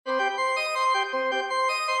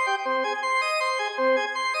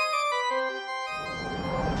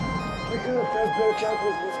vampires broke out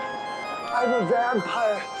with me. I'm a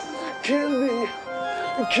vampire. Kill me.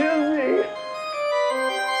 Kill me.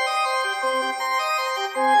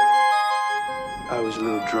 I was a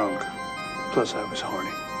little drunk. Plus, I was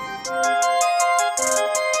horny.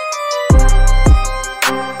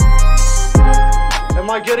 Am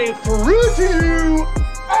I getting through to you?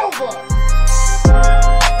 Over!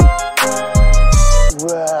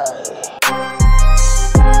 Well.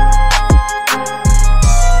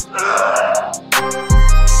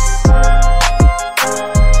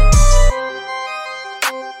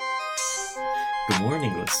 Good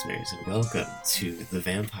morning, listeners, and welcome to the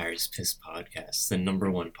Vampire's Piss Podcast, the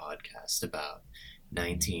 #1 podcast about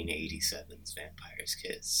 1987's Vampire's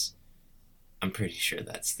Kiss. I'm pretty sure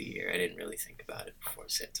that's the year. I didn't really think about it before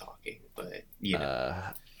talking, but you know,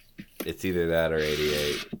 it's either that or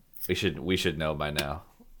 88. We should know by now.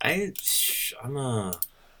 I'm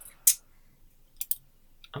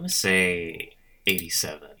gonna say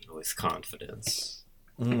 87 with confidence.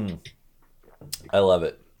 I love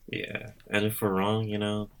it. Yeah, and if we're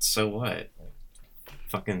wrong, so what?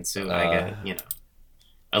 Fucking so I get it,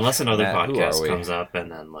 Unless another Matt, podcast comes up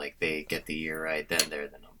and then they get the year right, then they're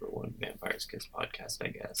the #1 Vampire's Kiss podcast, I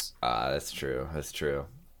guess. That's true.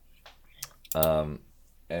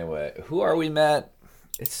 Anyway, who are we, Matt?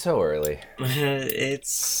 It's so early.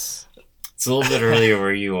 It's a little bit earlier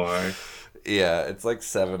where you are. Yeah, it's like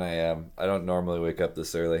 7 a.m. I don't normally wake up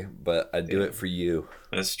this early, but I do it for you.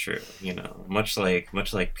 That's true. Much like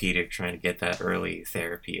Peter trying to get that early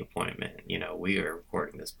therapy appointment. We are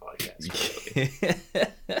recording this podcast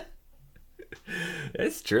early.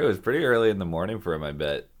 It's true. It's pretty early in the morning for him, I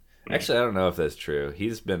bet. Actually, I don't know if that's true.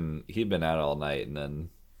 He'd been out all night, and then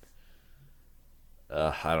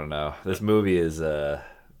I don't know. This movie is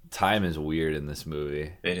time is weird in this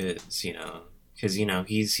movie. It is, because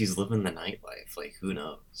he's living the nightlife. Who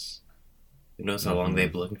knows? Who knows how long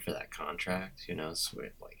they've been looking for that contract? Who knows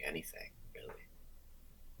with anything really?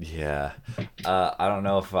 Yeah, I don't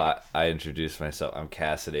know if I introduced myself. I'm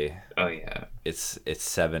Cassidy. Oh yeah. It's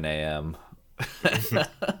 7 a.m.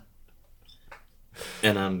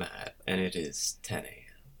 And I'm Matt, and it is 10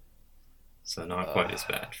 a.m. So not quite as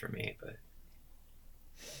bad for me, but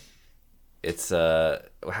it's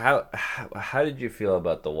how did you feel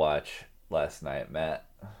about the watch last night, Matt?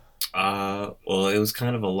 Well, it was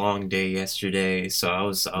kind of a long day yesterday, so I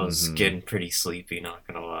was getting pretty sleepy, not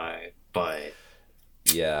gonna lie. But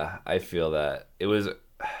yeah, I feel that it was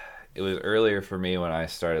earlier for me when I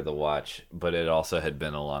started the watch, but it also had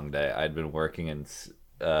been a long day. I'd been working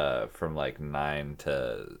from 9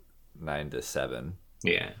 to 7.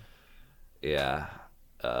 Yeah.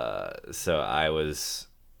 So I was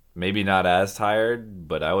maybe not as tired,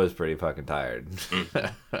 but I was pretty fucking tired.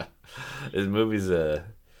 This movie's a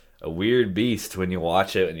weird beast when you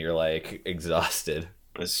watch it and you're exhausted.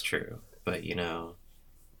 That's true, but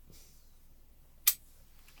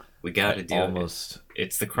we got to do it.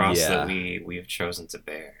 It's the cross that we have chosen to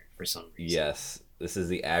bear for some reason. Yes, this is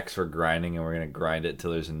the axe we're grinding, and we're gonna grind it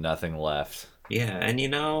till there's nothing left. Yeah, and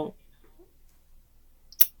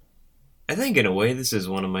I think in a way this is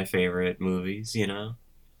one of my favorite movies.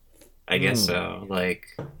 I guess so.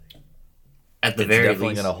 At the very least,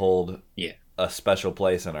 definitely gonna hold a special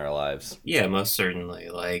place in our lives. Yeah, most certainly.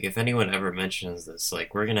 If anyone ever mentions this,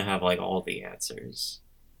 we're gonna have all the answers.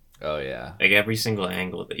 Oh yeah. Every single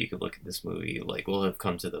angle that you could look at this movie, we'll have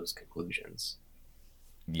come to those conclusions.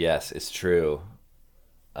 Yes, it's true.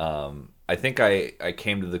 I think I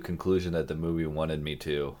came to the conclusion that the movie wanted me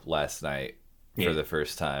to last night for the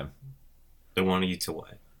first time. It wanted you to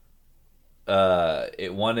what?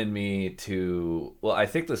 It wanted me to... Well, I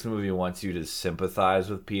think this movie wants you to sympathize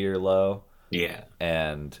with Peter Lowe. Yeah.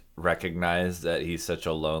 And recognize that he's such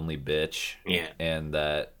a lonely bitch. Yeah. And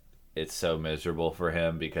that it's so miserable for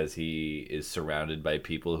him because he is surrounded by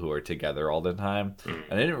people who are together all the time. And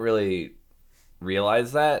I didn't really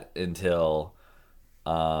realize that until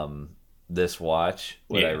this watch,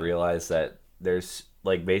 when I realized that there's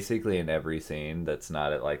basically in every scene that's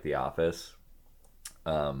not at The Office,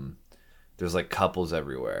 there's couples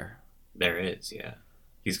everywhere. There is, yeah.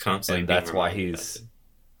 He's constantly and that's why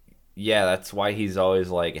he's always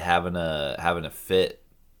having a fit,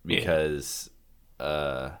 because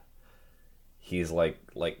he's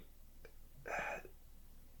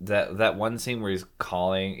that one scene where he's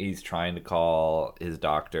trying to call his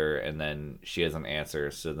doctor, and then she doesn't answer,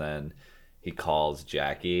 so then he calls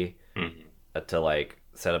Jackie to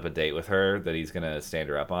set up a date with her that he's gonna stand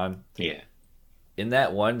her up on. Yeah. In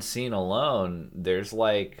that one scene alone, there's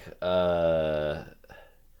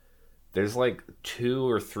there's 2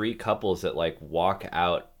 or 3 couples that walk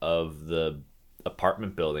out of the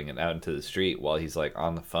apartment building and out into the street while he's like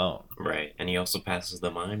on the phone. Right. And he also passes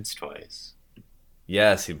the mimes twice.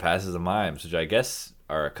 Yes, he passes the mimes, which I guess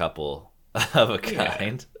are a couple of a Yeah.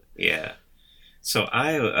 kind. Yeah. So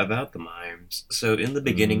about the mimes. So in the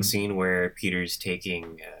beginning scene where Peter's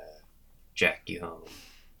taking Jackie home,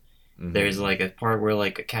 Mhm. there's like a part where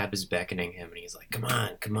like a cab is beckoning him and he's like, come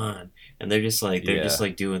on. And they're just like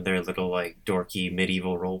doing their little like dorky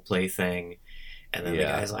medieval role play thing. And then the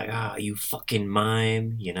guy's like, you fucking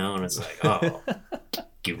mime, you know? And it's like, oh,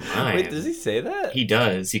 you mime. Wait, does he say that? He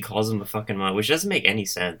does. He calls him a fucking mime, which doesn't make any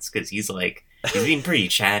sense because he's being pretty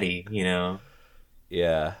chatty, you know?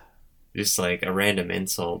 Yeah. Just like a random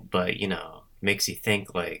insult, but, you know, makes you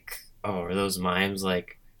think like, oh, are those mimes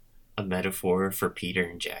like a metaphor for Peter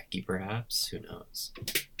and Jackie, perhaps? Who knows?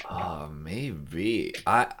 Oh, maybe.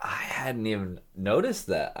 I hadn't even noticed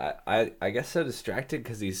that. I guess so distracted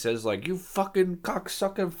because he says like, you fucking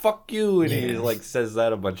cocksucker, fuck you, and he like says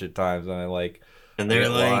that a bunch of times, and and they're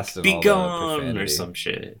like, lost in be all the gone or profanity. some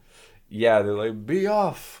shit. Yeah, they're like, be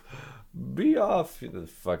off, the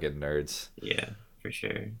fucking nerds. Yeah, for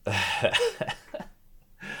sure.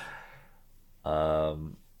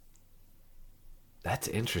 That's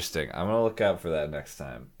interesting. I'm gonna look out for that next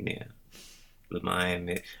time. Yeah. The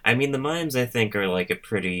mimes I think are like a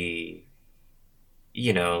pretty,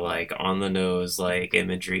 you know, like on the nose like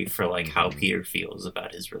imagery for like how Peter feels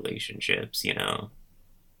about his relationships, you know.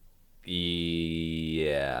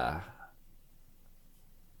 Yeah.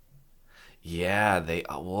 Yeah, they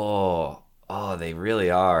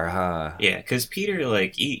really are, huh? Yeah, because Peter,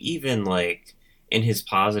 like, even, like, in his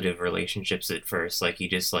positive relationships at first, like, he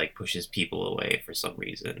just, like, pushes people away for some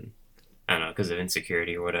reason. I don't know, because of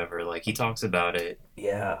insecurity or whatever. Like, he talks about it,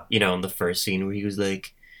 Yeah. you know, in the first scene where he was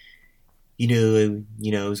like, I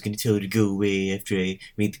was going to tell her to go away after I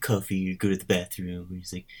made the coffee or go to the bathroom. And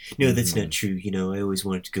he's like, no, that's not true. You know, I always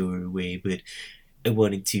wanted to go her away, but I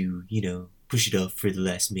wanted to, you know, push it off for the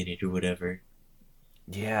last minute or whatever.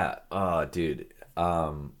 Yeah. Oh, dude.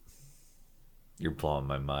 You're blowing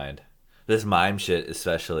my mind. This mime shit,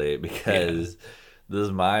 especially because those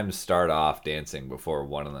mimes start off dancing before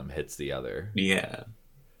one of them hits the other. Yeah.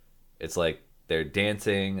 It's like they're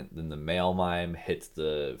dancing, then the male mime hits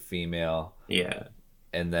the female. Yeah.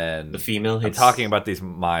 And then the female hits... I'm talking about these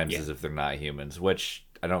mimes as if they're not humans, which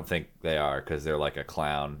I don't think they are because they're like a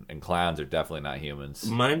clown, and clowns are definitely not humans.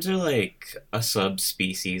 Mimes are like a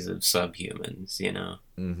subspecies of subhumans, you know?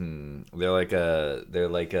 Mm-hmm. They're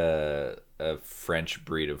like a French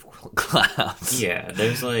breed of clowns. Yeah,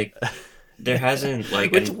 there hasn't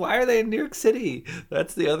like... Why are they in New York City?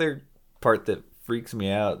 That's the other part that freaks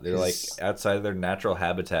me out. They're like outside of their natural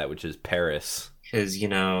habitat, which is Paris. Because, you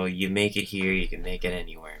know, you make it here, you can make it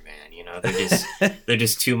anywhere, man. You know, they're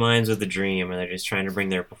just two minds with a dream, and they're just trying to bring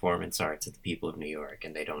their performance art to the people of New York,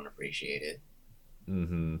 and they don't appreciate it.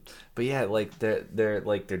 Mm-hmm. But yeah, like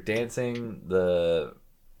they're dancing. The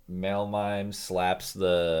male mime slaps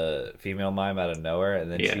the female mime out of nowhere,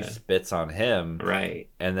 and then she spits on him. Right.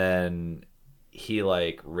 And then he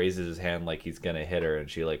like raises his hand like he's gonna hit her, and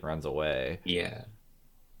she like runs away. Yeah.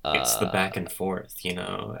 It's the back and forth, you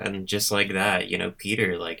know, and just like that, you know,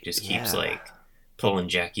 Peter like just keeps like pulling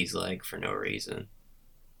Jackie's leg for no reason.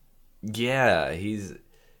 Yeah, he's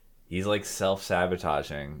like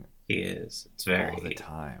self-sabotaging. He is. It's very all the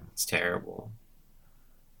time. It's terrible.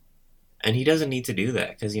 And he doesn't need to do that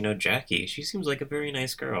because, you know, Jackie, she seems like a very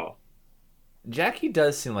nice girl. Jackie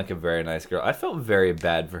does seem like a very nice girl. I felt very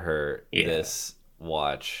bad for her this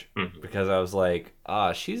watch because I was like,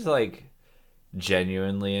 she's like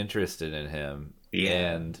genuinely interested in him.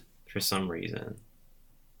 Yeah. And for some reason.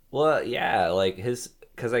 Well, yeah, like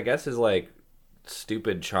because I guess his like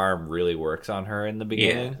stupid charm really works on her in the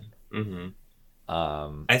beginning. Yeah. Mm-hmm.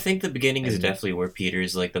 I think the beginning is definitely where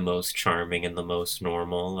Peter's like the most charming and the most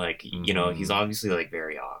normal. Like, you know, he's obviously like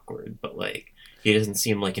very awkward, but like he doesn't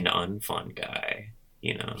seem like an unfun guy,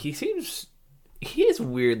 you know. He is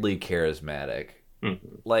weirdly charismatic.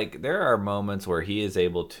 Mm-hmm. Like there are moments where he is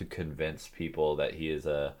able to convince people that he is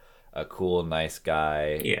a cool, nice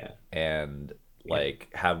guy. Yeah. And like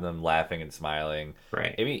have them laughing and smiling.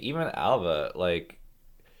 Right. I mean, even Alva, like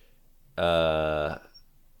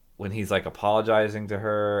when he's like apologizing to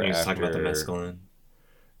her. He was talking about the mescaline.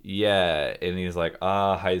 Yeah, and he's like,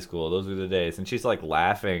 high school, those were the days. And she's like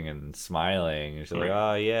laughing and smiling. And she's like,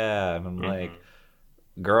 yeah. And I'm like,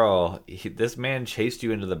 girl, this man chased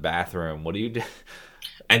you into the bathroom. What do you do?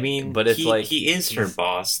 I mean, but it's he is her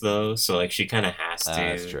boss, though. So like she kind of has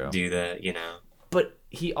to do that, you know. But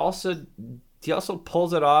he also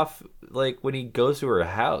pulls it off like when he goes to her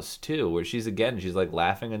house, too, where she's like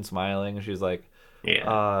laughing and smiling. And she's like, Yeah.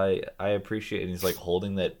 I appreciate it. And he's like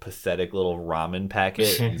holding that pathetic little ramen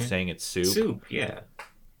packet and he's saying it's soup. Soup, yeah.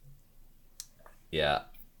 Yeah,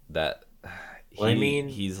 that Well, I mean,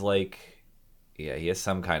 he's like, yeah, he has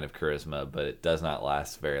some kind of charisma, but it does not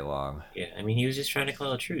last very long. yeah, I mean, he was just trying to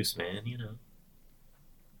call a truce, man, you know.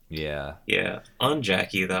 Yeah. Yeah. On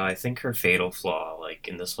Jackie, though, I think her fatal flaw, like,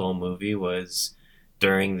 in this whole movie was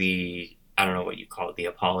during the, I don't know what you call it, the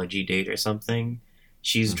apology date or something.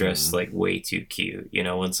 She's dressed, Mhm. like, way too cute. You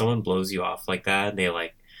know, when someone blows you off like that, and they,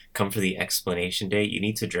 like, come for the explanation date, you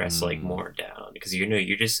need to dress, like, Mm. more down. Because, you know,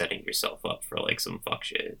 you're just setting yourself up for, like, some fuck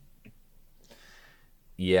shit.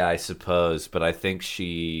 Yeah, I suppose, but I think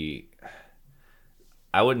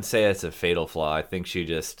I wouldn't say it's a fatal flaw. I think she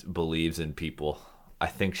just believes in people. I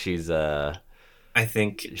think I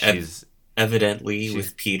think, she's evidently, she's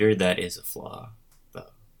with Peter, that is a flaw,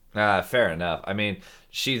 though. fair enough. I mean,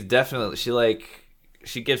 she's definitely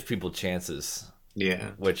she gives people chances,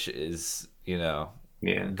 Yeah. which is, you know,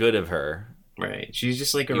 Yeah. good of her, Right. She's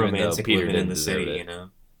just like a even though romantic Peter living in didn't the deserve city, it. you know?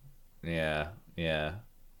 Yeah, yeah.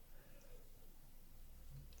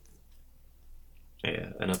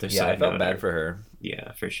 Yeah. Another Yeah, I side felt note. bad for her.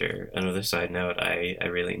 Yeah, for sure. Another side note, I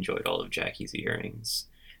really enjoyed all of Jackie's earrings.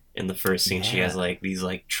 In the first scene, she has Yeah. like these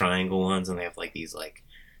like triangle ones, and they have like these like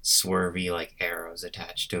swervy like arrows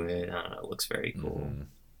attached to it. I don't know. It looks very cool. Mhm.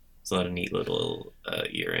 There's a lot of neat little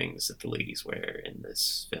earrings that the ladies wear in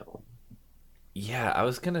this film. Yeah, I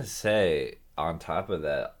was gonna say, on top of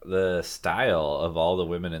that, the style of all the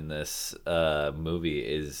women in this movie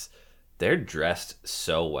is they're dressed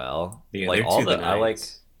so well. Yeah, Like they're all to the the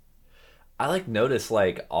nines. I like notice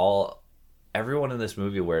like all everyone in this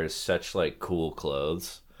movie wears such like cool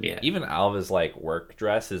clothes. Yeah, Even Alva's like work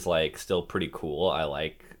dress is like still pretty cool. I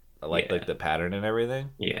like yeah, the pattern and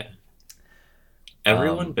everything. yeah.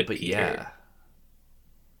 Everyone but But Peter. yeah,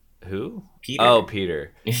 who? Peter. Oh,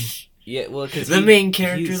 Peter. Yeah, well, because The main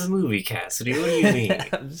character of the movie, Cassidy. What do you mean?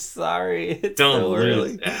 I'm sorry. It's Don't so lose.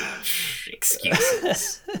 early.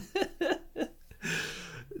 Excuses.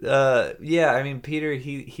 Yeah, I mean Peter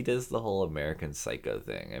he does the whole American Psycho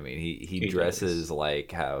thing. I mean he He dresses does.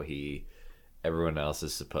 like how everyone else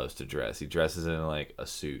is supposed to dress. He dresses in like a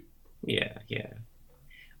suit. Yeah, yeah.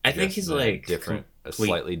 I think Dresses he's in like a complete.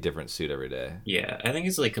 slightly different suit every day. Yeah, I think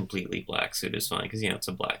his like completely black suit is fine because you know it's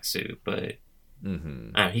a black suit, but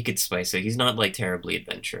Mm-hmm. I don't know, he could spice it. He's not like terribly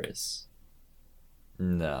adventurous.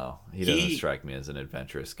 No, he He doesn't strike me as an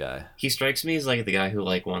adventurous guy. he strikes me as like the guy who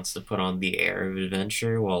like wants to put on the air of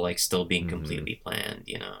adventure while like still being Mm-hmm. completely planned.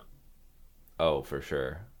 You know? Oh, for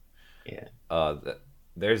sure. Yeah.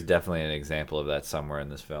 There's definitely an example of that somewhere in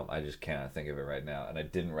this film. I just cannot think of it right now, and I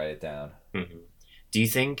didn't write it down. hmm Do you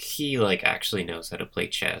think he like actually knows how to play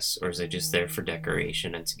chess, or is it just there for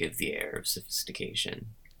decoration and to give the air of sophistication?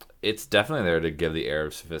 It's definitely there to give the air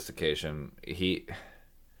of sophistication.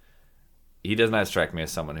 He does not strike me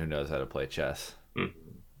as someone who knows how to play chess. hmm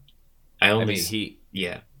I I only mean, s-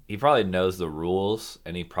 yeah, he probably knows the rules,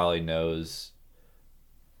 and he probably knows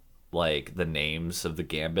like the names of the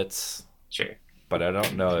gambits, sure. but I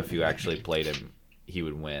don't know if you actually played him, he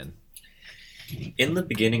would win. In the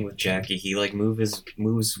beginning with Jackie, he like moves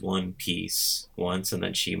one piece once, and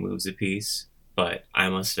then she moves a piece. But I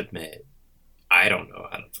must admit, I don't know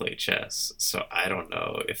how to play chess, so I don't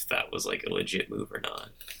know if that was like a legit move or not.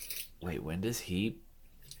 Wait, when does he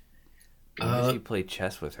Uh, play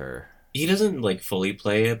chess with her? he doesn't like fully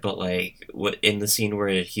play it, but like what in the scene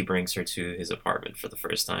where he brings her to his apartment for the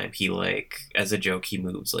first time, he like as a joke he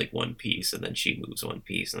moves like one piece, and then she moves one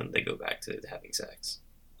piece, and then they go back to having sex.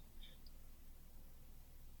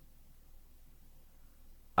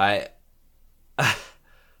 I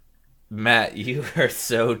Matt, you are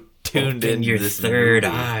so tuned Open into your this third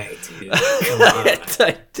movie. eye, dude. Come on.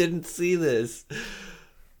 I didn't see this.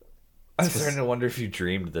 I'm It's 'cause- starting to wonder if you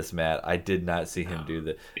dreamed this, Matt. I did not see him do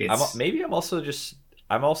that. It's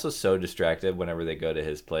I'm also so distracted whenever they go to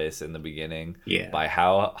his place in the beginning yeah. by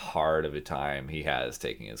how hard of a time he has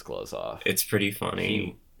taking his clothes off. It's pretty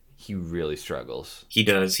funny. He really struggles. He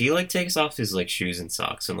does. He like takes off his like shoes and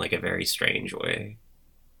socks in like a very strange way.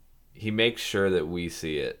 He makes sure that we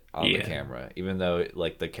see it on the Yeah. camera, even though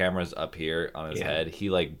like the camera's up here on his Yeah. head. He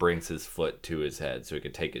like brings his foot to his head so he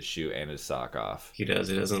can take his shoe and his sock off. He does.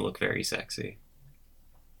 It doesn't look very sexy.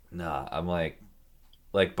 Nah, I'm like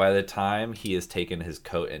by the time he has taken his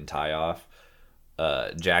coat and tie off,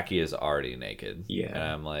 Jackie is already naked. Yeah. And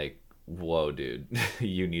I'm like, whoa, dude,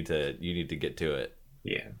 you need to get to it.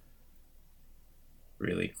 Yeah.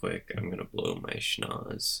 Really quick, I'm gonna blow my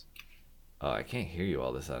schnoz. Oh, I can't hear you all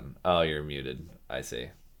of a sudden. Oh, you're muted. I see.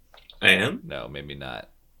 I am? No, maybe not.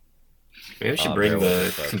 Maybe I should Oh, bring bear with me,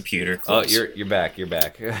 the folks. computer Oh, closer. you're back. You're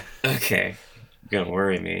back. Okay. Don't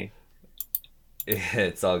worry me.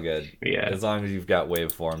 It's all good. Yeah, As long as you've got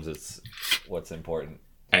waveforms, it's what's important.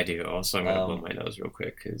 I do. Also, I'm gonna blow Um, my nose real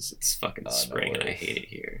quick because it's fucking no spring and I worries. hate it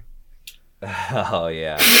here. Oh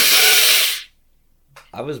yeah.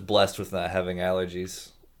 I was blessed with not having allergies.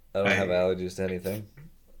 I don't have allergies to anything.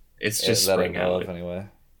 It's just That I spring know of allergies. anyway.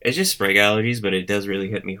 It's just spring allergies, but it does really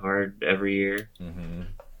hit me hard every year. Hmm.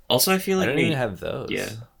 Also, I feel I like don't even have those. yeah.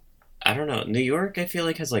 I don't know. New York, I feel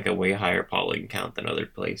like has like a way higher pollen count than other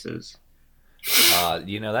places.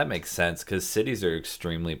 That makes sense because cities are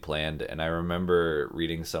extremely planned, and I remember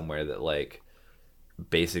reading somewhere that like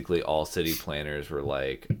basically all city planners were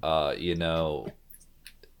like,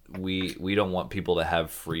 we don't want people to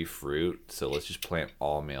have free fruit, so let's just plant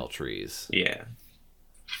all male trees. Yeah,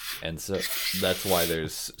 And so that's why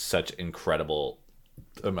there's such incredible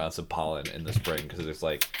amounts of pollen in the spring because there's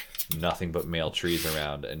like nothing but male trees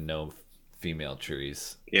around and no female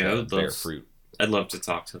trees Yeah, I to would bear love- fruit. I'd love to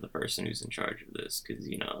talk to the person who's in charge of this because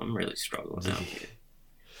I'm really struggling out here.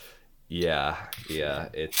 Yeah,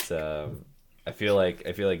 it's I feel like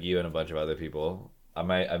you and a bunch of other people. I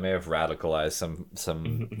may have radicalized some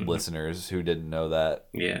listeners who didn't know that,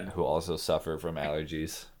 Yeah, who also suffer from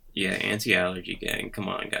allergies. yeah. Anti-allergy gang, come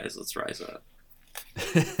on, guys, let's rise up.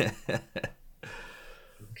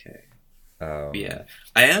 Okay. Yeah,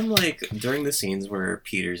 I am like during the scenes where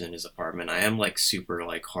Peter's in his apartment, I am like super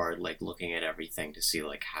like hard like looking at everything to see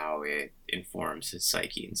like how it informs his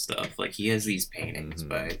psyche and stuff. Like he has these paintings,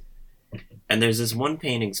 Mhm. and there's this one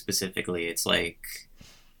painting specifically. It's like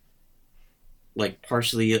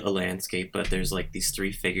partially a landscape, but there's like these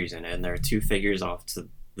three figures in it, and there are two figures off to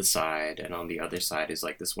the side, and on the other side is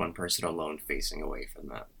like this one person alone facing away from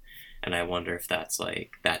them. And I wonder if that's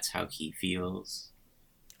how he feels.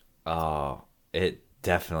 Oh, it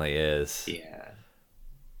definitely is. Yeah.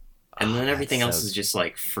 And Oh, then everything that's else so- is just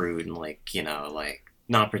like fruit and like, like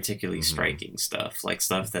not particularly Mhm. striking stuff. Like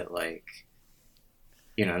stuff that like,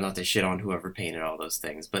 not to shit on whoever painted all those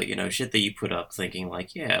things, but shit that you put up thinking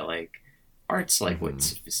like, yeah, like art's like what Mhm.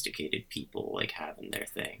 sophisticated people like have in their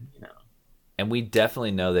thing. And we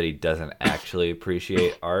definitely know that he doesn't actually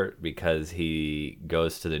appreciate art because he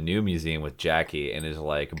goes to the new museum with Jackie and is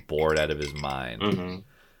like bored out of his mind. Mm-hmm.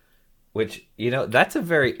 Which, that's a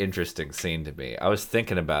very interesting scene to me. I was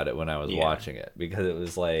thinking about it when I was Yeah. watching it because it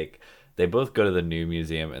was like they both go to the new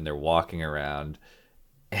museum and they're walking around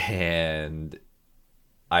and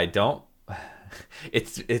I don't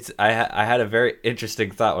I had a very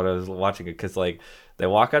interesting thought when I was watching it because like they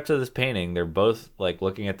walk up to this painting, they're both like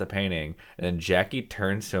looking at the painting, and then Jackie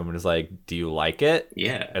turns to him and is like, "Do you like it?"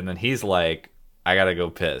 Yeah. And then he's like, "I gotta go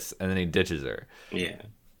piss," and then he ditches her. Yeah.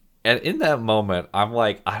 And in that moment, I'm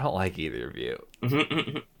like, I don't like either of you.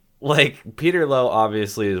 Mm-hmm. Like, Peter Lowe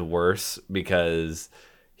obviously is worse because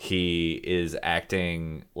he is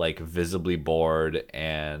acting like visibly bored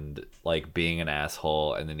and like being an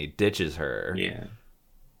asshole, and then he ditches her. Yeah.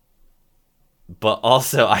 But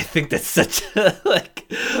also, I think that's such a, like,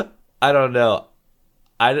 I don't know.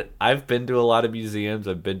 I've been to a lot of museums.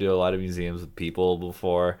 I've been to a lot of museums with people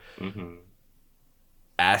before. Mm-hmm.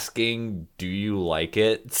 Asking, do you like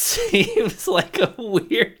it, seems like a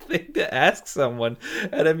weird thing to ask someone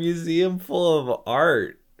at a museum full of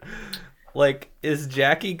art. Like, is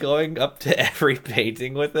Jackie going up to every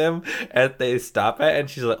painting with him and they stop at and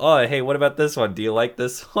she's like, "Oh, hey, what about this one? Do you like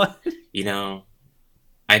this one?"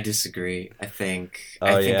 I disagree. I think Oh,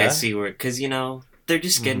 I yeah? see where, because they're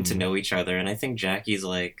just getting to Mhm. know each other, and I think Jackie's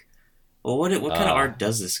like, well, what kind of art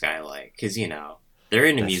does this guy like? Because they're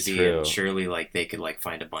in a That's museum. true. Surely, like they could like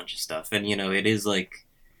find a bunch of stuff, and it is like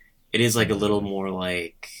a little more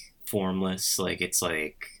like formless. Like it's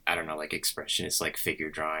like I don't know, like expressionist, like figure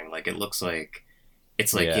drawing. Like it looks like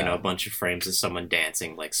it's like Yeah. a bunch of frames of someone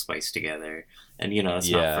dancing like spliced together, and it's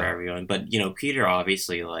not Yeah. for everyone. But Peter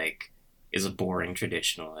obviously like is a boring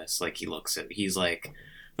traditionalist. Like he's like,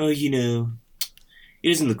 oh, it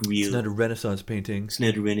doesn't look real. It's not a Renaissance painting. It's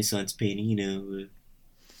not a Renaissance painting.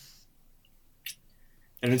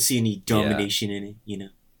 I don't see any domination in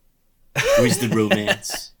it. Where's the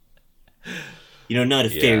romance? Not a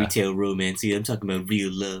fairy Yeah. tale romance. I'm talking about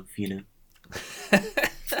real love.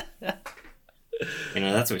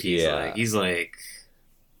 That's what he's Yeah. like. He's like,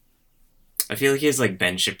 I feel like he has like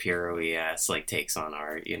Ben Shapiro-y ass like takes on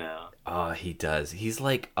art. Oh, he does. He's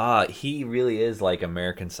like, he really is like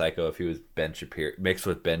American Psycho if he was Ben Shapiro mixed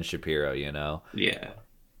with Ben Shapiro, Yeah,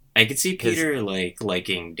 I could see 'Cause- Peter like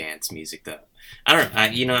liking dance music though. I don't.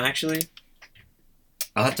 Actually,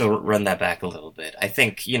 I'll have to run that back a little bit. I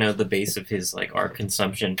think the base of his like art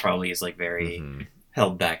consumption probably is like very Mhm.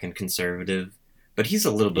 held back and conservative, but he's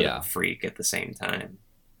a little bit Yeah. of a freak at the same time.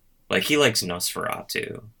 Like, he likes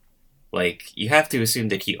Nosferatu. Like, you have to assume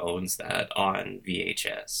that he owns that on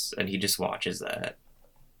VHS, and he just watches that.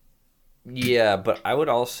 Yeah, but I would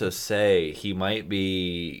also say he might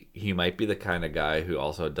be the kind of guy who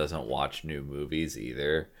also doesn't watch new movies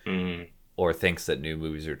either, Mm, or thinks that new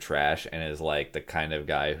movies are trash, and is like the kind of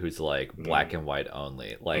guy who's like black and white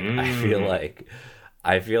only. Like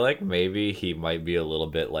I feel like maybe he might be a little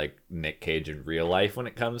bit like Nick Cage in real life when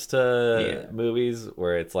it comes to Yeah. movies,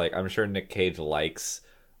 where it's like I'm sure Nick Cage likes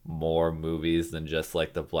more movies than just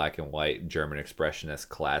like the black and white German expressionist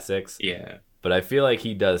classics. yeah, But I feel like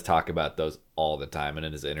he does talk about those all the time and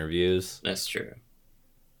in his interviews. that's true.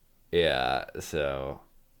 Yeah, so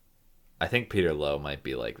I think Peter Lowe might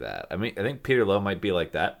be like that. I mean, I think Peter Lowe might be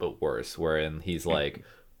like that, but worse, wherein he's like,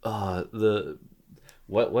 the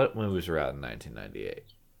what movies were out in 1998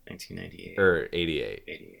 1998. or 88?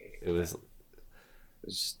 88. It was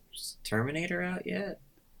Was Terminator out yet?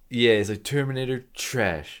 yeah, it's like Terminator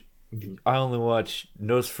trash. Mhm. I only watch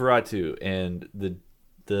Nosferatu and the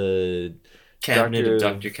Cabinet of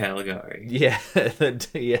Doctor Dr. Caligari. yeah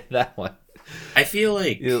yeah that one. I feel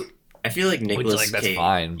like You- Nicolas like, that's Cage.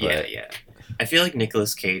 fine, Yeah, but- yeah. I feel like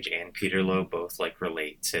Nicolas Cage and Peter Lowe both like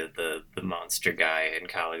relate to the monster guy in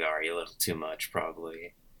Caligari a little too much,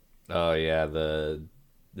 probably. Oh yeah, the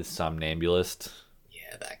somnambulist.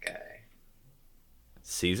 Yeah, that guy.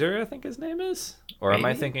 Caesar, I think his name is. Or am I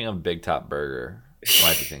Maybe? thinking of Big Top Burger?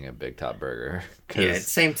 Might be thinking of Big Top Burger. Yeah, Because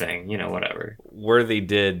same thing. Whatever. Worthy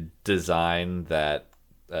did design that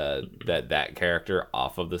that character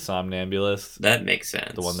off of the somnambulist, That makes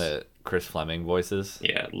sense. the one that Chris Fleming voices.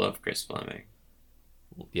 Yeah, love Chris Fleming.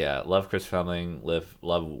 Yeah, love Chris Fleming.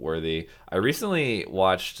 Love Worthy. I recently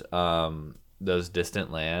watched those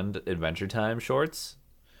Distant Land Adventure Time shorts,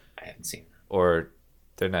 I haven't seen that. or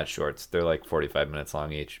they're not shorts. They're like 45 minutes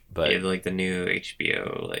long each. But Yeah, like the new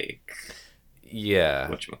HBO, like yeah,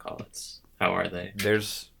 whatchamacallits. How are they?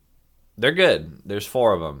 they're good. There's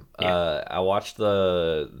 4 of them. Yeah. I watched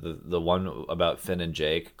the one about Finn and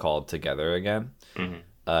Jake called Together Again, hmm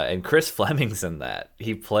and Chris Fleming's in that.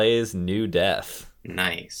 He plays New Death.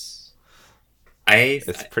 Nice.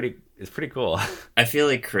 It's pretty cool. I feel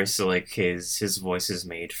like Chris, like his voice is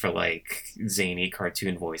made for like zany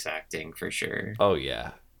cartoon voice acting for sure. Oh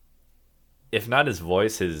yeah. If not his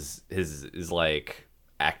voice, his like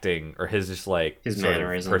acting, or his just like His sort of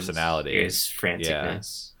mannerisms, personality, his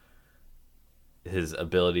franticness. his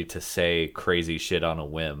ability to say crazy shit on a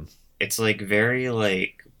whim. It's like very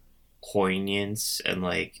like poignant and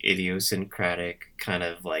like idiosyncratic kind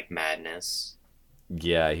of like madness.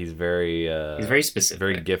 Yeah, he's very He's very specific.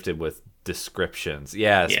 very gifted with descriptions.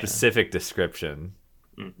 Yeah, Yeah. specific description.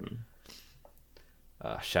 hmm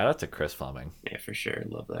Shout out to Chris Fleming. Yeah, for sure.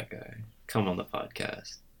 Love that guy. Come on the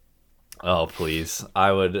podcast. Oh please,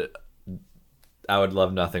 I would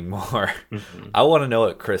love nothing more. hmm I want to know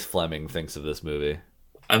what Chris Fleming thinks of this movie.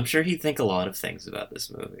 I'm sure he'd think a lot of things about this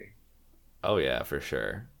movie. Oh yeah, for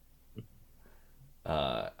sure.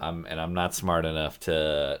 I'm not smart enough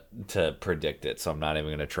to predict it, so I'm not even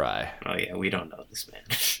gonna try. Oh yeah, we don't know this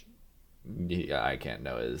man. Yeah, I can't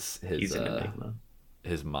know his He's an enigma.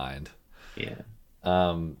 his mind. Yeah.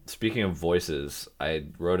 Speaking of voices, I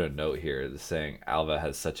wrote a note here saying Alva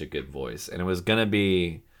has such a good voice, and it was gonna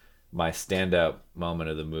be my standout moment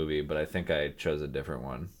of the movie, but I think I chose a different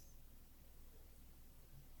one.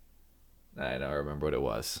 I don't remember what it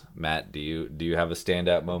was. Matt, do you have a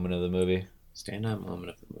standout moment of the movie? Standout moment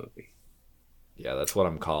of the movie. Yeah, that's what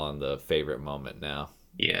I'm calling the favorite moment now.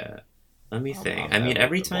 Yeah. Let me I'm think. on I that mean, one,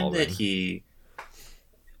 every time that evolving.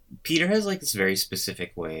 Peter has like this very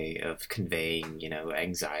specific way of conveying,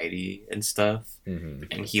 anxiety and stuff. Mm-hmm.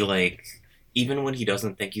 And he like, even when he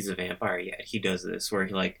doesn't think he's a vampire yet, he does this where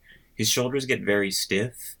he like, his shoulders get very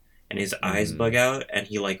stiff and his eyes Mhm. bug out and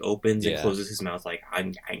he like opens and Yeah. closes his mouth like,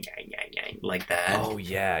 like that. Oh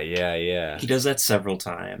yeah. He does that several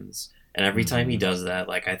times. And every time he Mhm. does that,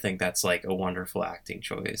 like, I think that's like a wonderful acting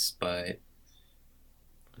choice. But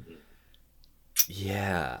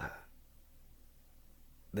Yeah.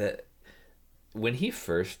 That when he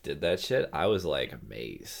first did that shit, I was like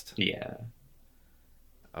amazed. yeah.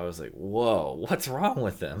 I was like, "Whoa, what's wrong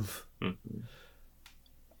with him?" Mhm.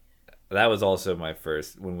 That was also my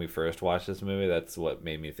first when we first watched this movie. That's what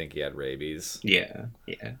made me think he had rabies. Yeah.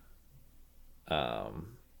 Yeah.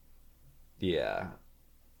 Yeah.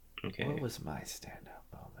 Okay. What was my standout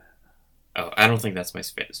moment? Oh, I don't think that's my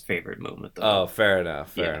favorite moment though. Oh, fair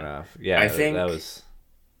enough. Fair Yeah. enough. Yeah, I think- that was.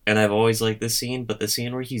 And I've always liked this scene, but the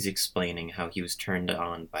scene where he's explaining how he was turned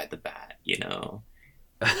on by the bat,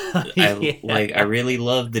 I really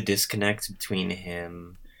love the disconnect between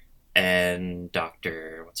him and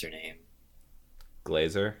Dr. What's her name?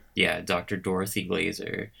 Glazer. Yeah, Dr. Dorothy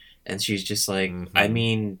Glazer. And she's just like, Mhm. I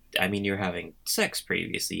mean, you're having sex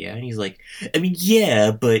previously, yeah? And he's like, I mean,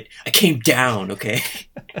 yeah, but I came down, okay?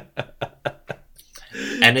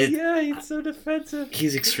 And he's so defensive.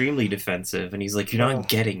 he's extremely defensive, and he's like, you're Ugh. not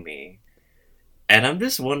getting me. And I'm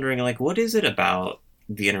just wondering, like, what is it about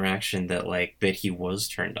the interaction that, like, that he was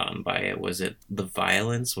turned on by it? Was it the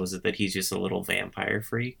violence? Was it that he's just a little vampire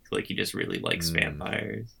freak? Like, he just really likes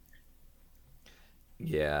vampires?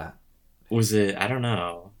 Yeah, Was it, I don't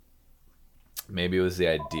know. maybe it was the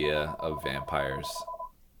idea of vampires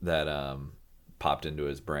that popped into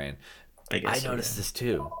his brain. I guess I noticed so, this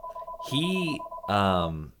too. He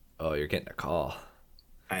oh, you're getting a call.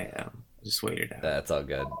 yeah. I just waited out. That's all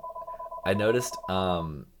good. I noticed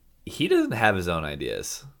he doesn't have his own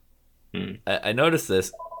ideas. I noticed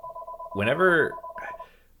this whenever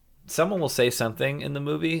someone will say something in the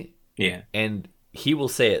movie Yeah. and he will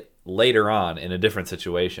say it later on in a different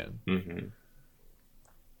situation. Mm-hmm.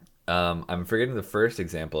 I'm forgetting the first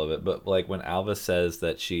example of it, but like when Alva says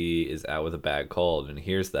that she is out with a bad cold and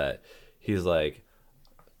hears that, he's like,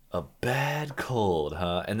 a bad cold,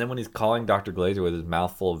 huh? And then when he's calling Dr. Glazer with his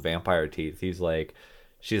mouth full of vampire teeth, she's like,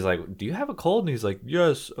 do you have a cold? And he's like,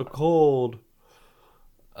 yes, a cold.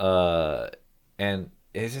 And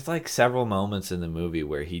it's just like several moments in the movie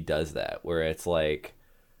where he does that, where it's like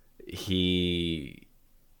he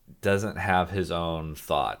doesn't have his own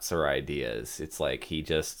thoughts or ideas. It's like he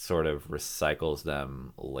just sort of recycles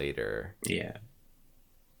them later. Yeah.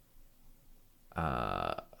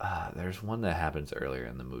 There's one that happens earlier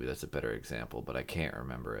in the movie that's a better example, but I can't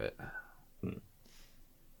remember it.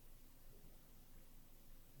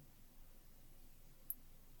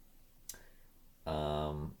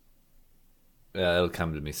 Yeah, it'll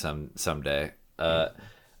come to me someday.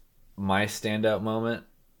 My standout moment,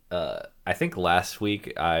 I think last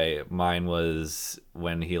week mine was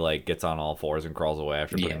when he like gets on all fours and crawls away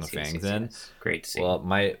after putting the fangs in. Yes. Great scene. Well,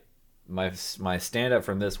 my standout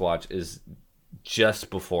from this watch is just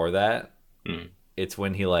before that. It's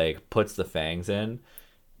when he like puts the fangs in,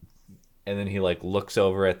 and then he like looks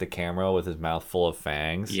over at the camera with his mouth full of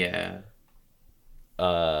fangs. Yeah.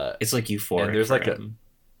 It's like euphoric. And there's for like him.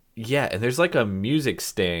 and there's like a music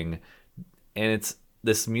sting, and it's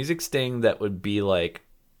this music sting that would be like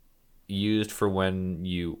used for when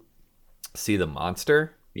you see the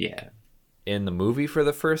monster in the movie for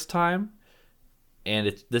the first time,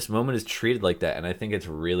 and this moment is treated like that, and I think it's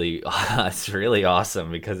really it's really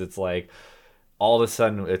awesome because it's like all of a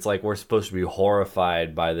sudden it's like we're supposed to be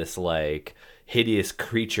horrified by this like hideous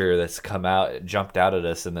creature that's jumped out at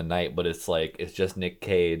us in the night, but it's like it's just Nick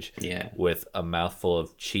Cage with a mouthful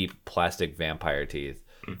of cheap plastic vampire teeth.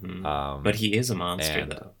 But he is a monster,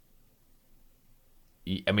 though.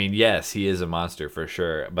 I mean, yes, he is a monster for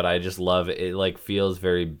sure, but I just love it. It like feels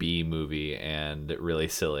very B movie and really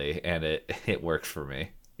silly, and it works for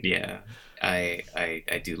me. Yeah,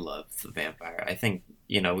 I do love the vampire. I think,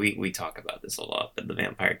 we talk about this a lot, but the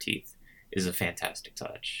vampire teeth is a fantastic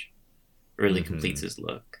touch. Really completes his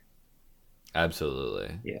look.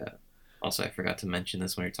 Absolutely. Yeah. Also, I forgot to mention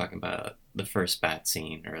this when we were talking about the first bat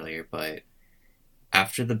scene earlier, but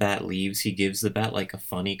after the bat leaves, he gives the bat like a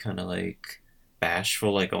funny kind of like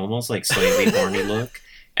bashful, like almost like slightly horny look,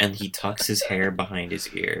 and he tucks his hair behind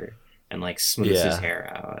his ear and like smooths his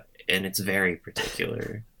hair out, and it's very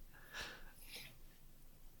particular.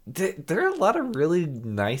 There are a lot of really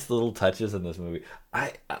nice little touches in this movie.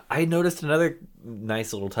 I noticed another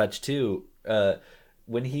nice little touch too.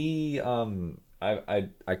 When he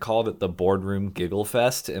I called it the boardroom giggle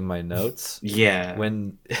fest in my notes. Yeah.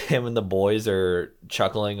 When him and the boys are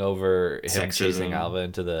chuckling over him Sexism. chasing Alva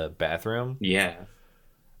into the bathroom. Yeah.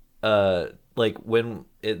 Like when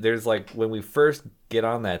we first get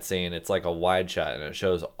on that scene, it's like a wide shot and it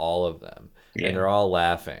shows all of them and they're all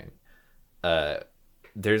laughing.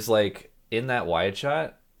 There's like in that wide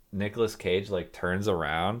shot, Nicolas Cage like turns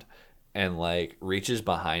around and like reaches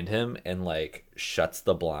behind him and like shuts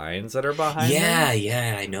the blinds that are behind him.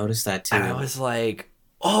 Yeah, I noticed that too. And I was like,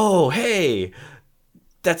 oh, hey,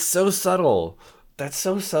 that's so subtle. That's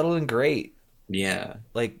so subtle and great. Yeah.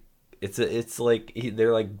 Like it's like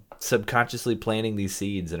they're like subconsciously planting these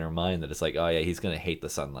seeds in her mind that it's like, oh yeah, he's gonna hate the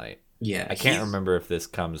sunlight. Yeah. I can't remember if this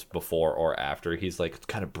comes before or after. He's like, it's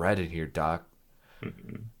kind of bright in here, Doc.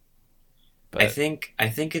 But I think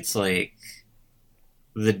it's like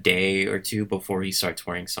the day or two before he starts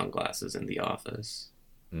wearing sunglasses in the office.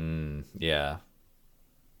 Yeah.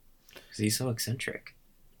 Because he's so eccentric.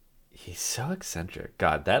 He's so eccentric.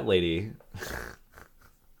 God, that lady.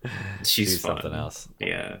 She's something fun. else.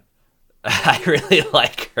 Yeah, I really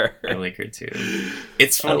like her. I like her too.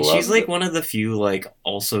 It's I fun. She's love like one of the few like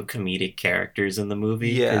also comedic characters in the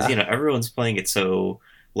movie because Yeah. everyone's playing it so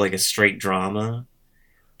like a straight drama,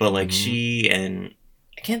 but like Hmm. she and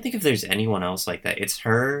I can't think if there's anyone else like that. It's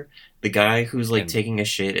her, the guy who's like And taking a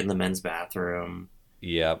shit in the men's bathroom,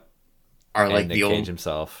 yep. are And like Nick the Cage old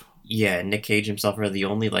himself. yeah. Nick Cage himself are the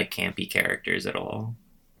only like campy characters at all.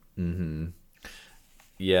 Hmm.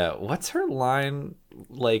 Yeah. What's her line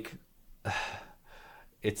like?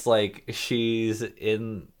 It's like she's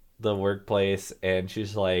in the workplace and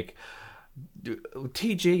she's like,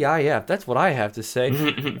 TGIF, that's what I have to say.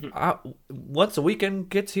 Once the weekend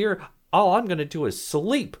gets here, all I'm going to do is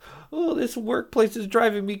sleep. Oh, this workplace is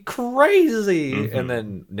driving me crazy. And Mhm.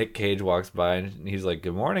 then Nick Cage walks by and he's like,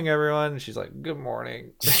 good morning, everyone. And she's like, good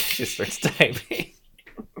morning. She starts typing.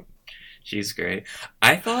 She's great.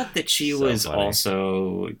 I thought that she So was funny.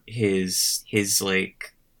 also his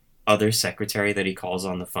like other secretary that he calls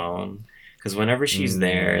on the phone because whenever she's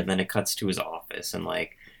there, Mm, then it cuts to his office and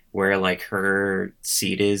like where like her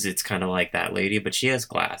seat is, it's kind of like that lady, but she has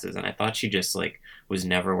glasses, and I thought she just like was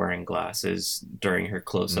never wearing glasses during her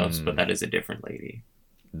close-ups, but mm. that is a different lady.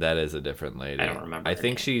 That is a different I lady. don't remember I her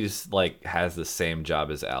think name. she's like has the same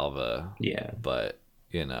job as Alva, Yeah, but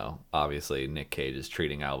obviously Nick Cage is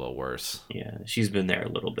treating Alva worse. yeah, she's been there a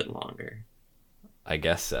little bit longer, I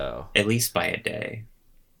guess so. at least by a day,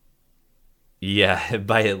 Yeah,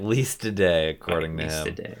 by at least a day, by at according to least a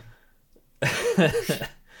him. day.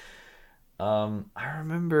 I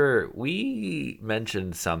remember we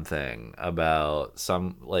mentioned something about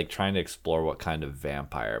some like trying to explore what kind of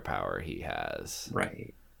vampire power he has.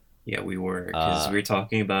 Right. Yeah, we were because Uh, we were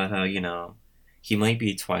talking about how he might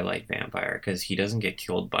be Twilight vampire because he doesn't get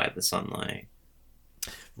killed by the sunlight.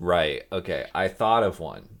 right. Okay, I thought of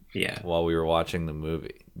one Yeah, while we were watching the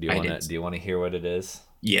movie. I did. Do you want to hear what it is?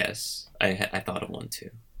 Yes, I thought of one too.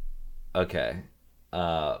 Okay.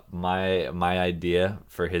 My idea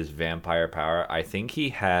for his vampire power, I think he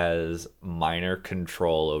has minor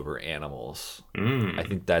control over animals. I Mm.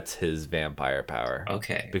 think that's his vampire power.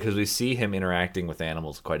 Okay. Because we see him interacting with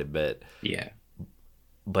animals quite a bit, Yeah.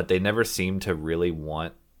 but they never seem to really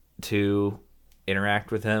want to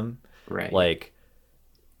interact with him. Right. Like,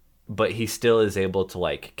 but he still is able to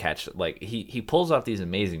like catch like he pulls off these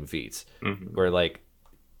amazing feats Hmm. where like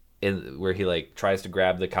where he like tries to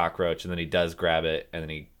grab the cockroach and then he does grab it and then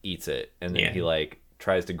he eats it and then Yeah. he like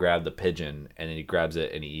tries to grab the pigeon and then he grabs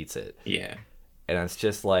it and he eats it. Yeah. And it's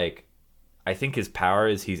just like I think his power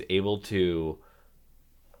is he's able to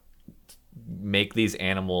make these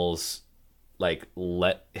animals like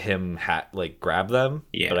let him like grab them,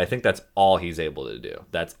 Yeah. but I think that's all he's able to do.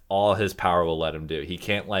 That's all his power will let him do. He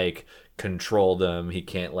can't like control them. He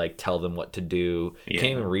can't like tell them what to do. He Yeah.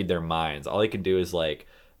 can't even read their minds. All he can do is like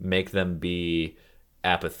make them be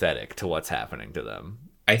apathetic to what's happening to them,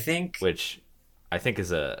 I think. which I think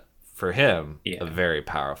is for him Yeah. a very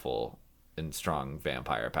powerful and strong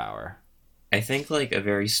vampire power. I think like a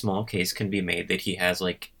very small case can be made that he has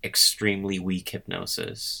like extremely weak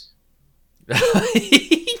hypnosis.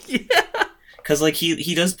 Yeah. Cause like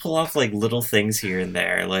he does pull off like little things here and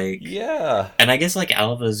there, like, Yeah. and I guess like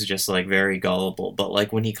Alva's just like very gullible, but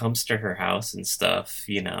like when he comes to her house and stuff,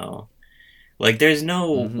 like there's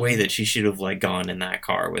no way Hmm. that she should have like gone in that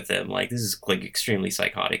car with him. Like this is like extremely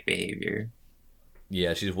psychotic behavior.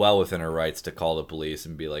 Yeah, she's well within her rights to call the police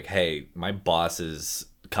and be like, "Hey, my boss is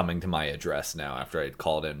coming to my address now after I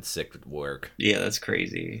called in sick at work." Yeah, that's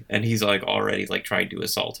crazy. And he's like already like tried to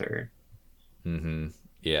assault her. Mm-hmm.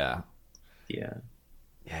 Yeah. Yeah.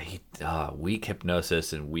 Yeah, weak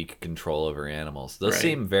hypnosis and weak control over animals. Those Right.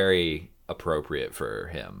 seem very appropriate for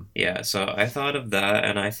him. Yeah, so I thought of that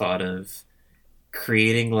and I thought of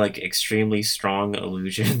creating like extremely strong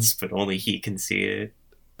illusions, but only he can see it.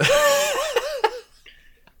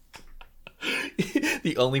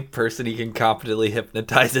 The only person he can competently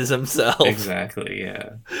hypnotize is himself. Exactly,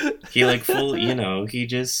 yeah. He like full, he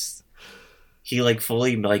like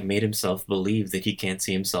fully like made himself believe that he can't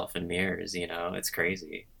see himself in mirrors, It's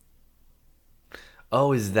crazy.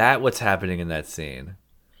 Oh, is that what's happening in that scene?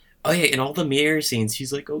 Oh yeah, in all the mirror scenes,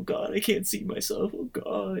 he's like, "Oh God, I can't see myself. Oh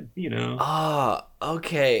God." Ah,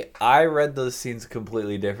 okay. I read those scenes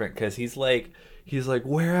completely different because he's like,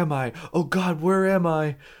 where am I? Oh God, where am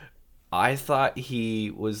I? I thought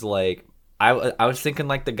he was like, I was thinking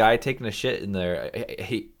like the guy taking a shit in there.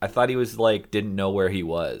 I thought he was like didn't know where he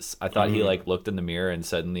was. I thought he Mhm. like looked in the mirror and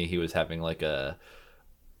suddenly he was having like a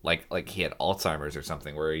like he had Alzheimer's or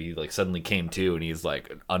something where he like suddenly came to and he's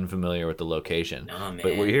like unfamiliar with the location. Nah,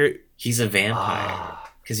 But we're man. here. He's a vampire.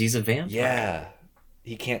 Ah, Because he's a vampire. yeah.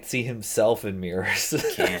 he can't see himself in mirrors.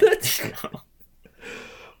 Can't. No.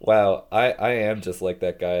 Wow, I am just like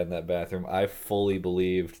that guy in that bathroom. I fully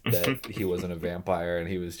believed that he wasn't a vampire and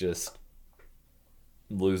he was just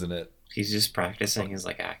losing it. He's just practicing his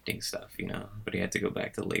like acting stuff, but he had to go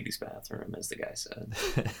back to the ladies' bathroom, as the guy said.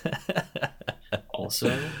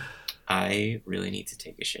 Also, I really need to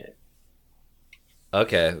take a shit.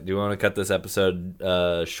 Okay, do you want to cut this episode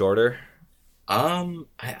shorter? I don't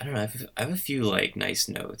know. I have a few like nice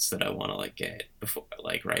notes that I want to like get before,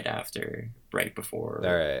 like right before.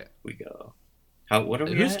 All right. We go. What are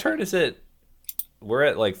we? Whose at? turn is it? We're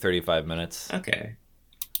at like 35 minutes. Okay.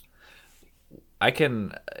 I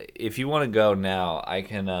can, if you want to go now, I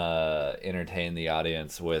can entertain the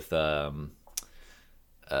audience with. I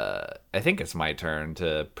think it's my turn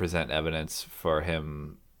to present evidence for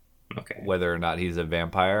him. Okay. Whether or not he's a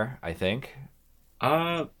vampire, I think.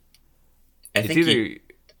 I think did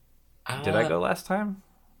I go last time?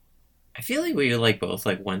 I feel like we like both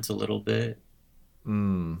like went a little bit.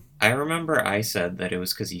 I remember I said that it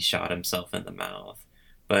was because he shot himself in the mouth,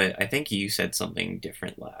 but I think you said something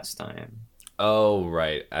different last time. Oh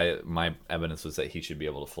right, my evidence was that he should be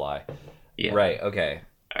able to fly. Yeah. Right. Okay.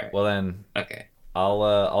 All right. Well then. Okay.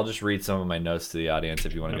 I'll just read some of my notes to the audience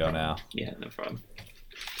if you want to go now. Yeah, no problem.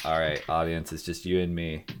 All right, audience, it's just you and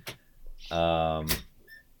me.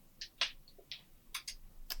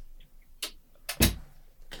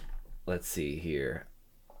 Let's see here.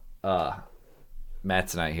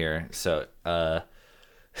 Matt's not here, so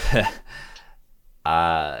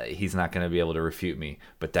he's not going to be able to refute me.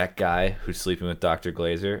 But that guy who's sleeping with Dr.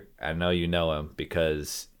 Glazer, I know you know him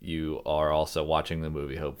because you are also watching the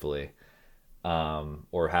movie, hopefully,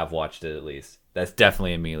 or have watched it at least. That's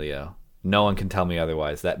definitely Emilio. No one can tell me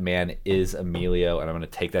otherwise. That man is Emilio, and I'm going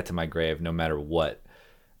to take that to my grave no matter what.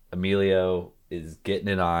 Emilio is getting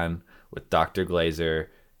it on with Dr. Glazer,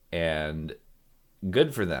 and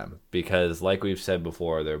good for them because, like we've said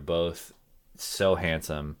before, they're both so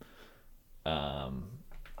handsome.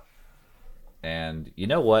 And you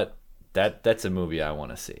know what? That's a movie I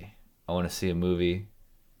want to see. I want to see a movie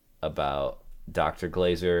about Dr.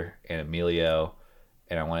 Glazer and Emilio,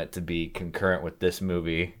 and I want it to be concurrent with this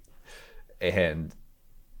movie. And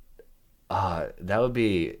that would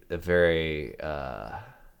be a very now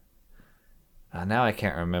I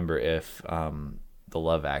can't remember if the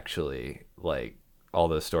Love Actually, like, all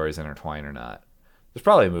those stories intertwine or not. There's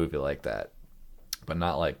probably a movie like that, but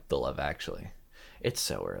not like The Love Actually. It's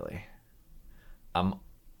so early. I'm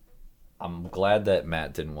glad that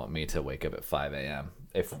Matt didn't want me to wake up at 5 a.m.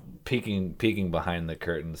 If peeking behind the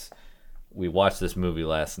curtains, we watched this movie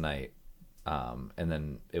last night, and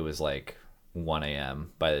then it was like 1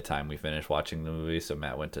 a.m. by the time we finished watching the movie, so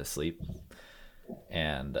Matt went to sleep.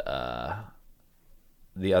 And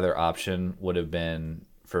the other option would have been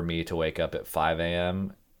for me to wake up at 5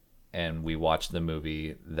 a.m. and we watch the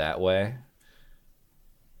movie that way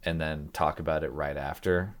and then talk about it right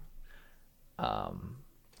after.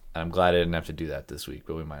 I'm glad I didn't have to do that this week,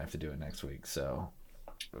 but we might have to do it next week. So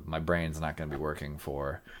my brain's not going to be working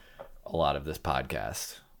for a lot of this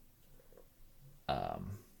podcast.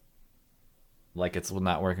 Like it's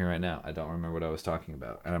not working right now. I don't remember what I was talking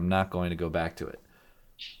about, and I'm not going to go back to it.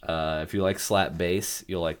 If you like slap bass,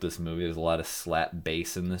 you'll like this movie. There's a lot of slap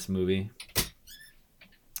bass in this movie.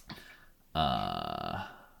 Oh,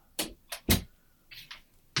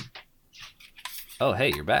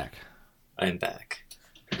 hey, you're back. I'm back.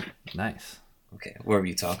 Nice. Okay, what were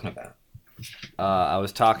you talking about? I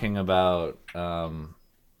was talking about...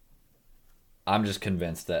 I'm just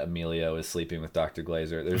convinced that Emilio is sleeping with Dr.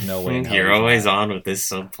 Glazer. There's no way in hell You're always on with this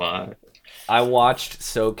subplot. I watched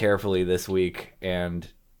so carefully this week, and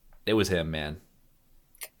it was him, man.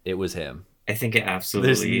 It was him. I think it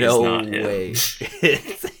absolutely There's no is not him. way.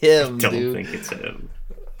 It's him, I don't dude. think it's him.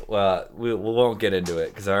 Well, we won't get into it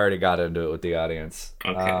because I already got into it with the audience.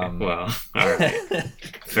 Okay, well, all right.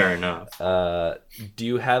 Fair enough. Do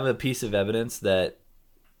you have a piece of evidence that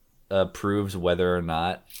proves whether or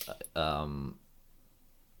not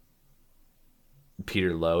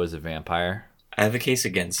Peter Lowe is a vampire? I have a case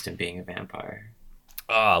against him being a vampire.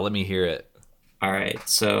 Oh, let me hear it. All right,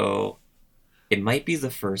 so it might be the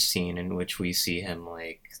first scene in which we see him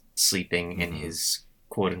like sleeping in his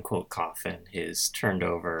quote unquote coffin, his turned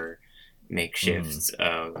over makeshift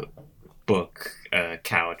book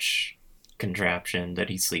couch contraption that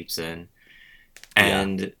he sleeps in,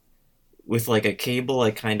 and with like a cable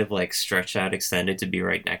like kind of like stretched out, extended to be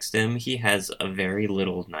right next to him, he has a very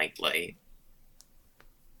little nightlight.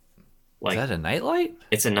 Like, is that a nightlight?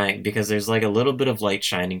 It's a night because there's like a little bit of light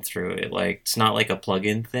shining through it. Like it's not like a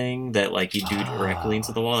plug-in thing that like you do directly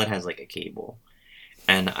into the wall. It has like a cable,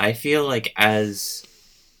 And I feel like as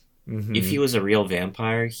if he Mhm. was a real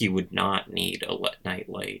vampire, he would not need a night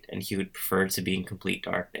light, and he would prefer to be in complete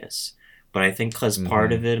darkness. But I think because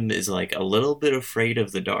part of Mhm. him is like a little bit afraid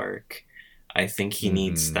of the dark, I think he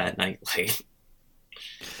needs Mhm. that night light,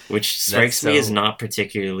 which That's strikes me as so, not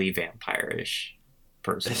particularly vampire-ish,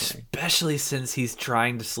 personally. especially since he's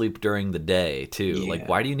trying to sleep during the day too. Like, Yeah,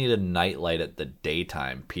 why do you need a nightlight at the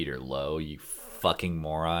daytime, Peter Lowe? You fucking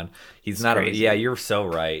moron. He's it's not a. Yeah, crazy. you're so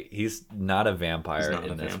right. He's not a He's vampire not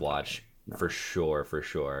a in this vampire. watch No. for sure. For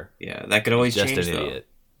sure. Yeah, that could He's always just an change, though. idiot.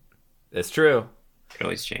 It's true. Could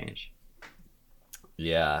always change.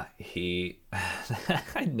 Yeah, he.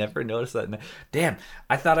 I never noticed that. Damn,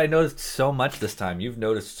 I thought I noticed so much this time. You've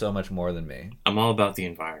noticed so much more than me. I'm all about the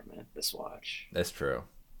environment, this watch. That's true.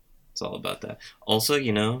 It's all about that. Also,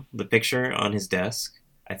 the picture on his desk,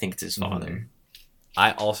 I think it's his father.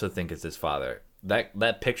 I also think it's his father.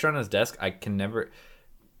 That picture on his desk, I can never.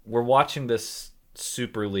 We're watching this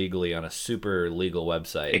super legally on a super legal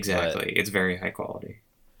website. Exactly. But It's very high quality.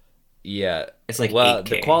 yeah. It's like Well, 8K.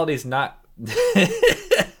 the quality's not.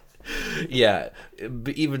 Yeah,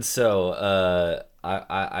 but even so,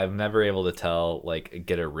 I'm never able to tell, like,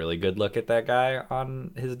 get a really good look at that guy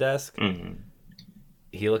on his desk. Hmm.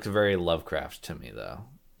 He looks very Lovecraft to me, though.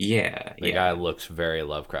 Yeah, The yeah. guy looks very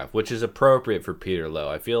Lovecraft, which is appropriate for Peter Lowe.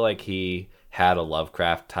 I feel like he had a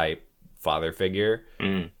Lovecraft type father figure,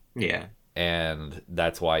 Yeah. and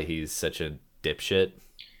that's why he's such a dipshit.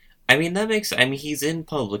 I mean, he's in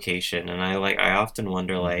publication, and I often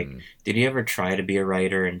wonder, like, Hmm. did he ever try to be a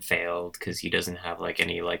writer and failed because he doesn't have, like,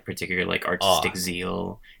 any, like, particular, like, artistic Oh,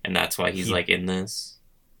 zeal, and that's why he's, he like, in this?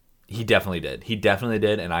 he definitely did. He definitely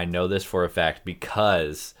did, and I know this for a fact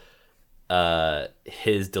because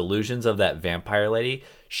his delusions of that vampire lady,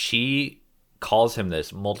 she calls him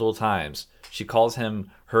this multiple times. She calls him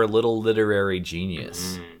her little literary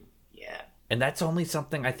genius. Yeah. And that's only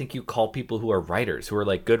something I think you call people who are writers, who are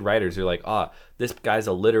like good writers, who are like, oh, this guy's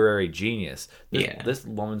a literary genius. Yeah. This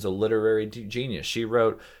woman's a literary genius. She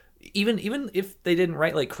wrote, even if they didn't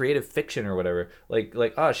write like creative fiction or whatever, like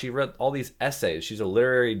oh, she wrote all these essays. She's a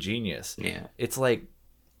literary genius. Yeah. It's like,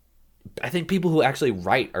 I think people who actually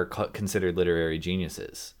write are considered literary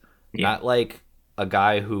geniuses, Yeah. not like a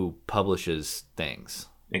guy who publishes things.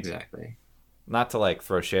 Exactly. Not to like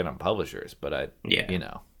throw shade on publishers, but Yeah. you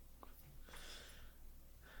know.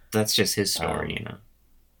 That's just his Um, story,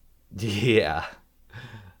 Yeah.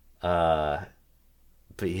 Uh,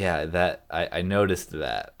 but yeah, that I noticed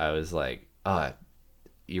that. I was like, oh,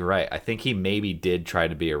 you're right. I think he maybe did try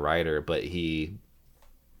to be a writer, but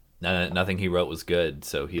nothing he wrote was good.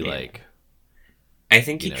 So he Yeah. like, I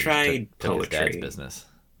think he just tried took his dad's poetry. business.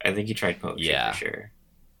 I think he tried poetry Yeah. for sure.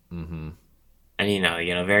 Mm-hmm.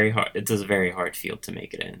 And very hard. It's a very hard field to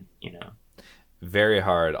make it in. Very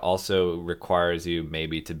hard. Also requires you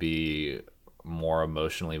maybe to be more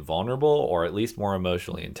emotionally vulnerable, or at least more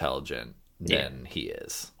emotionally intelligent Yeah, than he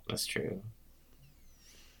is. that's true.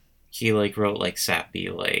 He like wrote like sappy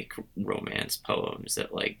like romance poems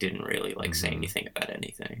that like didn't really like say Mm-hmm. anything about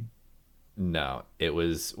anything. No, it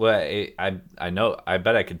was well. I know. I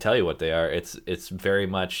bet I could tell you what they are. It's very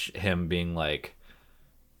much him being like,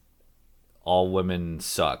 all women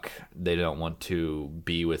suck. They don't want to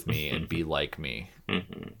be with me and be like me. Hmm.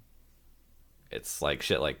 It's like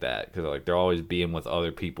shit like that because like they're always being with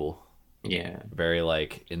other people. Yeah, Very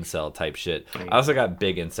like incel type shit. Oh, yeah. I also got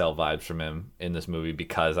big incel vibes from him in this movie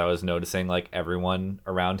because I was noticing like everyone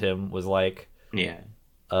around him was like yeah.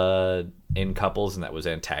 in couples and that was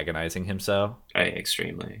antagonizing him. So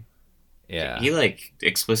Extremely. yeah. He like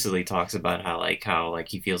explicitly talks about how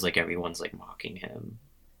he feels like everyone's like mocking him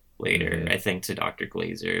later. Mhm. I think to Dr.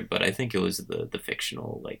 Glazer, but I think it was the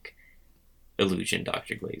fictional like illusion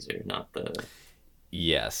Dr. Glazer, not the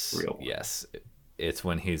Yes. real one. Yes. It's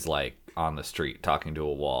when he's like on the street talking to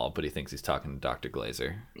a wall, but he thinks he's talking to Dr.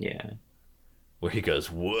 Glazer. Yeah. Where he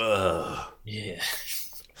goes, whoa. Yeah.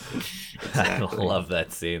 I Exactly. love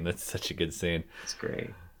that scene. That's such a good scene. It's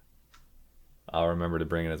great. I'll remember to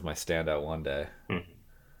bring it as my standout one day. Mhm.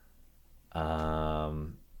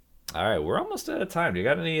 All right, we're almost out of time. Do you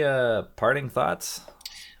got any parting thoughts?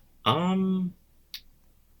 Let's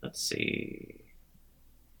see.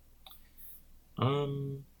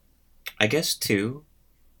 I guess two.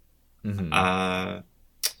 Mm-hmm.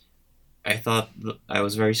 I thought I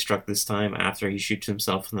was very struck this time after he shoots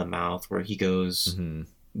himself in the mouth, where he goes Mm-hmm.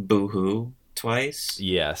 boo-hoo twice.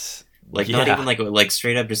 Yes. Like not even like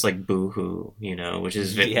straight up, just like boo-hoo, which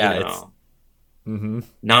is Yeah, Mm-hmm.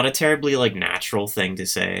 not a terribly like natural thing to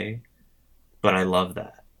say, but I love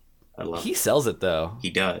that. I love He sells it though. he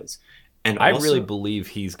does. And I also, really believe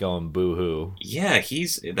he's going boo-hoo. yeah,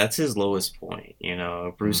 that's his lowest point. You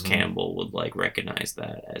know, Bruce Mhm. Campbell would like recognize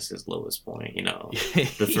that as his lowest point. You know,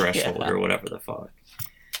 the threshold Yeah. or whatever the fuck.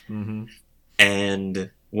 Mm-hmm.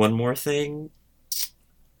 And one more thing,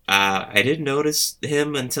 I didn't notice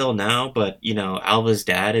him until now, but you know, Alva's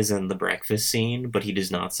dad is in the breakfast scene, but he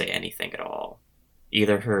does not say anything at all.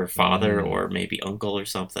 Either her father Mm. or maybe uncle or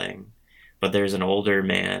something. But there's an older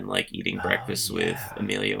man like eating Oh, breakfast with yeah.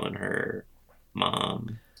 Emilio and her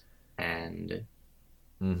mom, and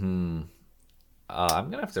Mm-hmm. I'm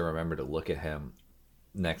gonna have to remember to look at him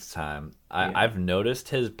next time. yeah, I've noticed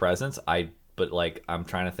his presence. But like I'm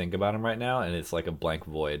trying to think about him right now, and it's like a blank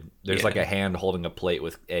void. There's like yeah, a hand holding a plate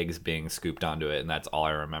with eggs being scooped onto it, and that's all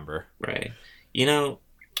I remember. right. You know,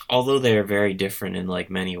 although they're very different in like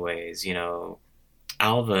many ways, you know,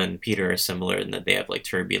 Alva and Peter are similar in that they have like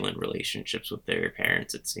turbulent relationships with their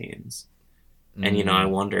parents, it seems. And you know, I Mm,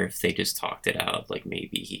 wonder if they just talked it out. Like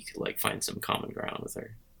maybe he could like find some common ground with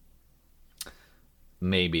her.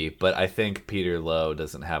 maybe, but I think Peter Lowe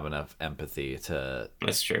doesn't have enough empathy to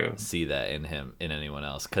That's true. see that in him in anyone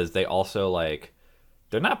else because they also like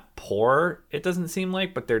they're not poor. It doesn't seem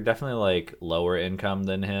like, but they're definitely like lower income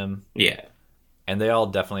than him, Yeah, and they all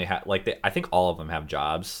definitely have like I think all of them have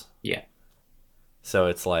jobs. yeah, So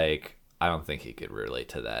it's like I don't think he could relate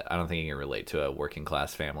to that. I don't think he can relate to a working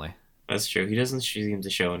class family. that's true. He doesn't seem to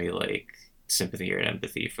show any like sympathy or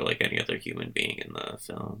empathy for like any other human being in the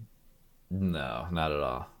film. No, not at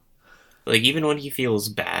all. Like even when he feels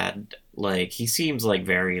bad, like he seems like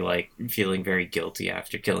very like feeling very guilty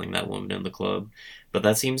after killing that woman in the club. But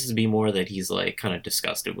that seems to be more that he's like kind of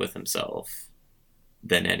disgusted with himself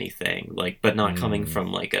than anything. Like, but not coming Mm.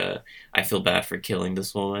 from like a I feel bad for killing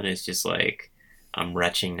this woman. It's just like I'm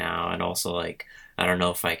retching now, and also like I don't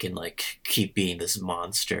know if I can like keep being this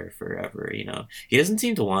monster forever. You know, he doesn't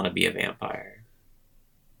seem to want to be a vampire.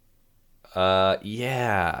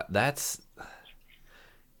 Yeah,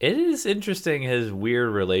 it is interesting his weird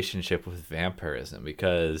relationship with vampirism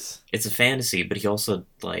because It's a fantasy, but he also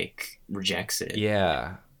like rejects it.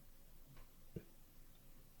 yeah.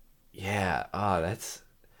 Yeah,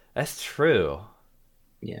 that's true.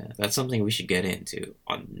 Yeah, that's something we should get into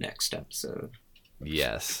on next episode.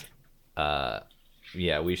 Yes. Uh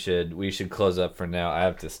yeah, we should close up for now. I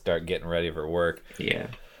have to start getting ready for work. Yeah.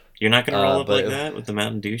 You're not gonna roll up But like that with the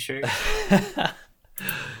Mountain Dew shirt?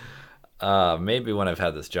 maybe when I've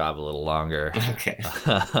had this job a little longer. Okay.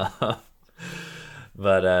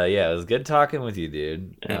 But yeah, it was good talking with you,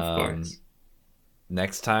 dude. Of course.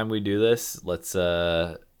 Next time we do this, let's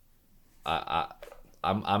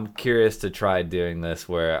I'm curious to try doing this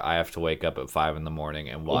where I have to wake up at 5 in the morning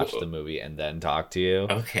and watch the movie and then talk to you.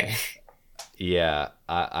 Okay. Yeah,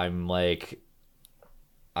 I'm like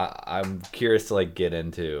I'm curious to like get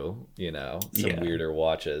into, some Yeah. weirder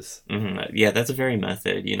watches. Yeah, that's a very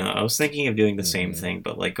method. You know, I was thinking of doing the same Mhm. thing,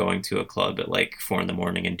 but like going to a club at like 4 in the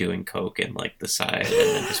morning and doing coke and like the side, and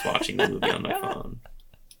then just watching the movie on my phone.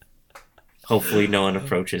 Hopefully, no one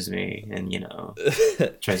approaches me and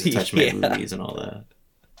tries to touch my Yeah. movies and all that.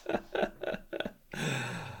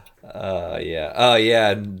 Yeah. Oh,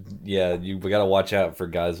 yeah. Yeah. We gotta watch out for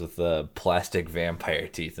guys with plastic vampire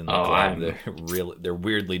teeth in the Oh, club. They're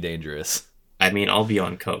weirdly dangerous. I mean, I'll be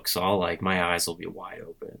on coke, so I'll like my eyes will be wide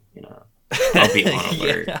open. I'll be on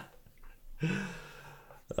alert. Yeah.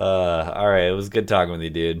 All right. It was good talking with you,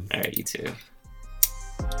 dude. All right, you too.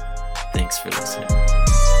 Thanks for listening.